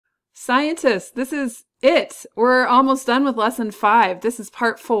Scientists, this is it. We're almost done with lesson 5. This is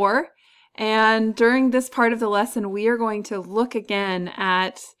part 4. And during this part of the lesson, we are going to look again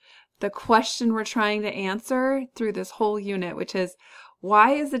at the question we're trying to answer through this whole unit, which is,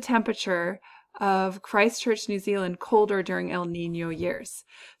 why is the temperature of Christchurch, New Zealand colder during El Nino years?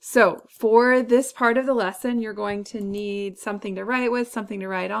 So for this part of the lesson, you're going to need something to write with, something to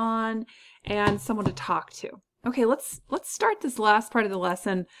write on, and someone to talk to. Okay, let's start this last part of the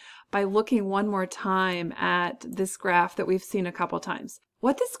lesson by looking one more time at this graph that we've seen a couple times.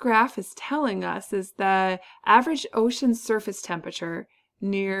 What this graph is telling us is the average ocean surface temperature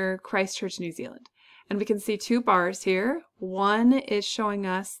near Christchurch, New Zealand. And we can see 2 bars here. One is showing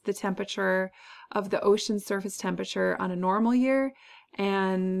us the temperature of the ocean surface temperature on a normal year,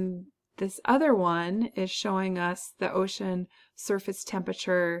 and this other one is showing us the ocean surface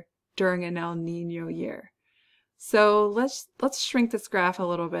temperature during an El Nino year. So let's shrink this graph a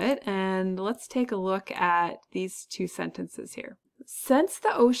little bit and let's take a look at these 2 sentences here. Since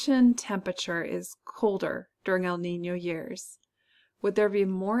the ocean temperature is colder during El Nino years, would there be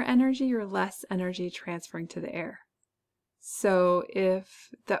more energy or less energy transferring to the air? So if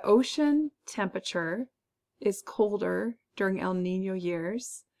the ocean temperature is colder during El Nino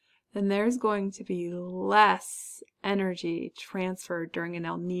years, then there's going to be less energy transferred during an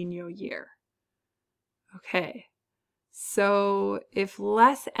El Nino year. Okay, so if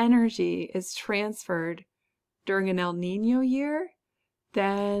less energy is transferred during an El Nino year,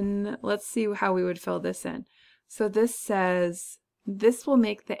 then let's see how we would fill this in. So this says this will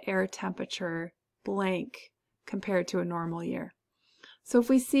make the air temperature blank compared to a normal year. So if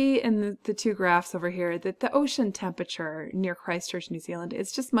we see in the 2 graphs over here that the ocean temperature near Christchurch, New Zealand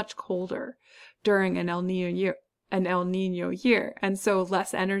is just much colder during an El Nino year, and so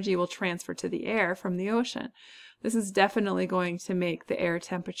less energy will transfer to the air from the ocean. This is definitely going to make the air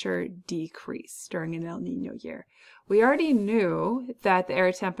temperature decrease during an El Nino year. We already knew that the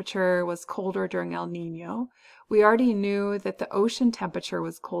air temperature was colder during El Nino. We already knew that the ocean temperature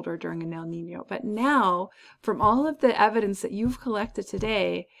was colder during an El Nino. But now, from all of the evidence that you've collected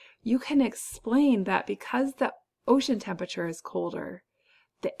today, you can explain that because the ocean temperature is colder,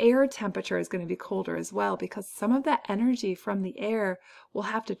 the air temperature is going to be colder as well, because some of that energy from the air will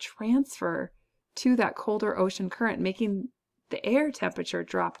have to transfer to that colder ocean current, making the air temperature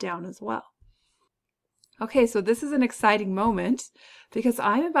drop down as well. Okay, so this is an exciting moment because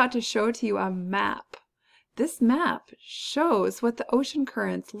I'm about to show to you a map. This map shows what the ocean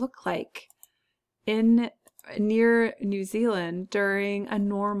currents look like near New Zealand during a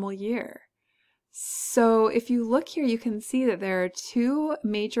normal year. So if you look here, you can see that there are 2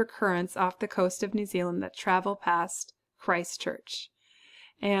 major currents off the coast of New Zealand that travel past Christchurch.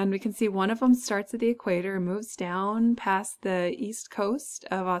 And we can see one of them starts at the equator and moves down past the east coast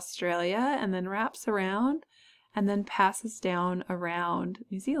of Australia and then wraps around and then passes down around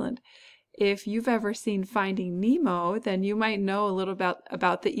New Zealand. If you've ever seen Finding Nemo, then you might know a little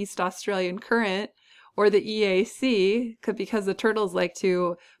about the East Australian Current or the EAC, because the turtles like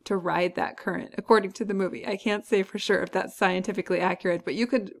to ride that current, according to the movie. I can't say for sure if that's scientifically accurate, but you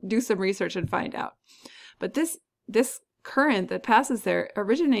could do some research and find out. But this current that passes there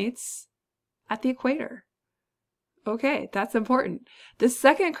originates at the equator. Okay, that's important. The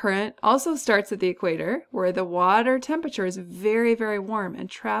second current also starts at the equator, where the water temperature is very, very warm and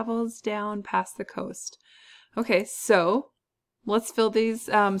travels down past the coast. Okay, so let's fill these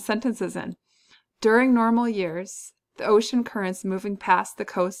sentences in. During normal years, the ocean currents moving past the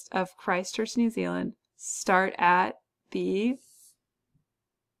coast of Christchurch, New Zealand start at the...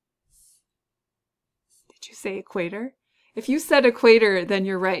 Did you say equator? If you said equator, then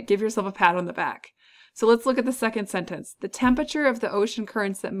you're right. Give yourself a pat on the back. So let's look at the second sentence. The temperature of the ocean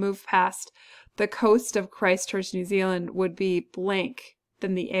currents that move past the coast of Christchurch, New Zealand would be blank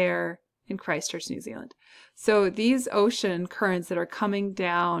than the air in Christchurch, New Zealand. So these ocean currents that are coming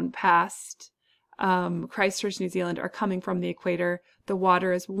down past Christchurch, New Zealand are coming from the equator. The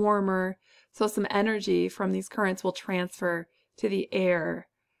water is warmer, so some energy from these currents will transfer to the air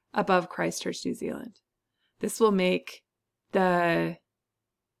above Christchurch, New Zealand. This will make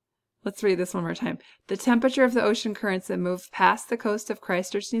let's read this one more time. The temperature of the ocean currents that move past the coast of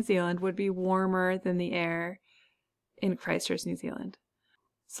Christchurch, New Zealand would be warmer than the air in Christchurch, New Zealand.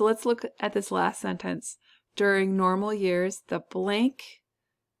 So let's look at this last sentence. During normal years, the blank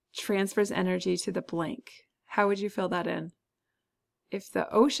transfers energy to the blank. How would you fill that in? If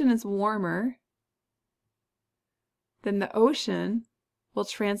the ocean is warmer, then the ocean will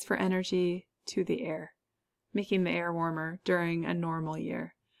transfer energy to the air, making the air warmer during a normal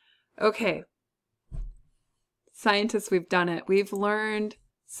year. Okay, scientists, we've done it. We've learned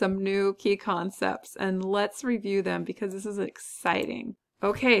some new key concepts, and let's review them because this is exciting.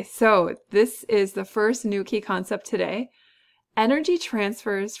 Okay, so this is the first new key concept today. Energy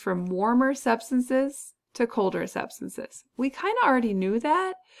transfers from warmer substances to colder substances. We kind of already knew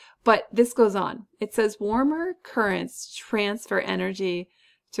that, but this goes on. It says warmer currents transfer energy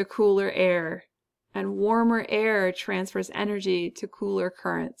to cooler air, and warmer air transfers energy to cooler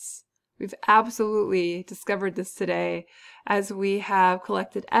currents. We've absolutely discovered this today as we have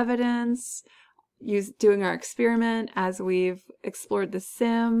collected evidence, doing our experiment, as we've explored the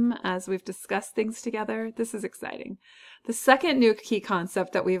sim, as we've discussed things together. This is exciting. The second new key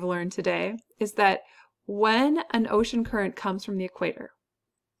concept that we've learned today is that when an ocean current comes from the equator,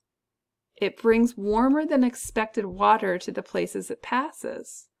 it brings warmer than expected water to the places it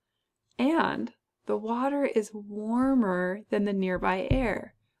passes, and the water is warmer than the nearby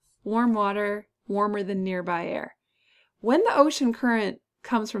air. Warm water, warmer than nearby air. When the ocean current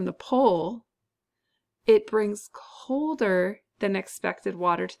comes from the pole, it brings colder than expected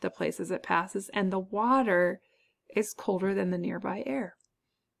water to the places it passes, and the water is colder than the nearby air.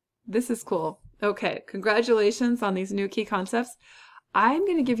 This is cool. Okay, congratulations on these new key concepts. I'm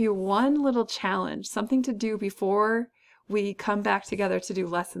going to give you one little challenge, something to do before we come back together to do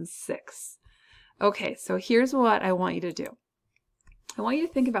lesson 6. Okay, so here's what I want you to do. I want you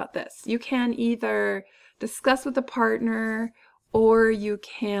to think about this. You can either discuss with a partner, or you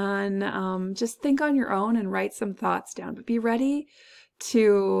can just think on your own and write some thoughts down, but be ready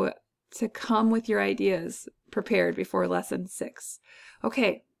to come with your ideas prepared before lesson 6.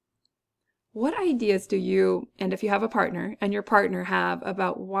 Okay, what ideas do you, and if you have a partner, and your partner have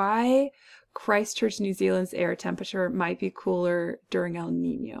about why Christchurch, New Zealand's air temperature might be cooler during El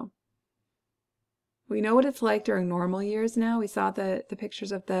Nino? We know what it's like during normal years now. We saw the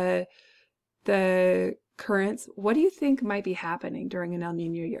pictures of the currents. What do you think might be happening during an El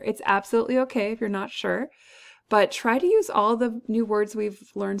Nino year? It's absolutely okay if you're not sure, but try to use all the new words we've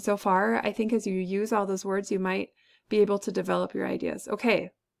learned so far. I think as you use all those words, you might be able to develop your ideas. Okay,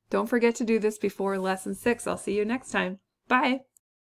 don't forget to do this before lesson 6. I'll see you next time. Bye.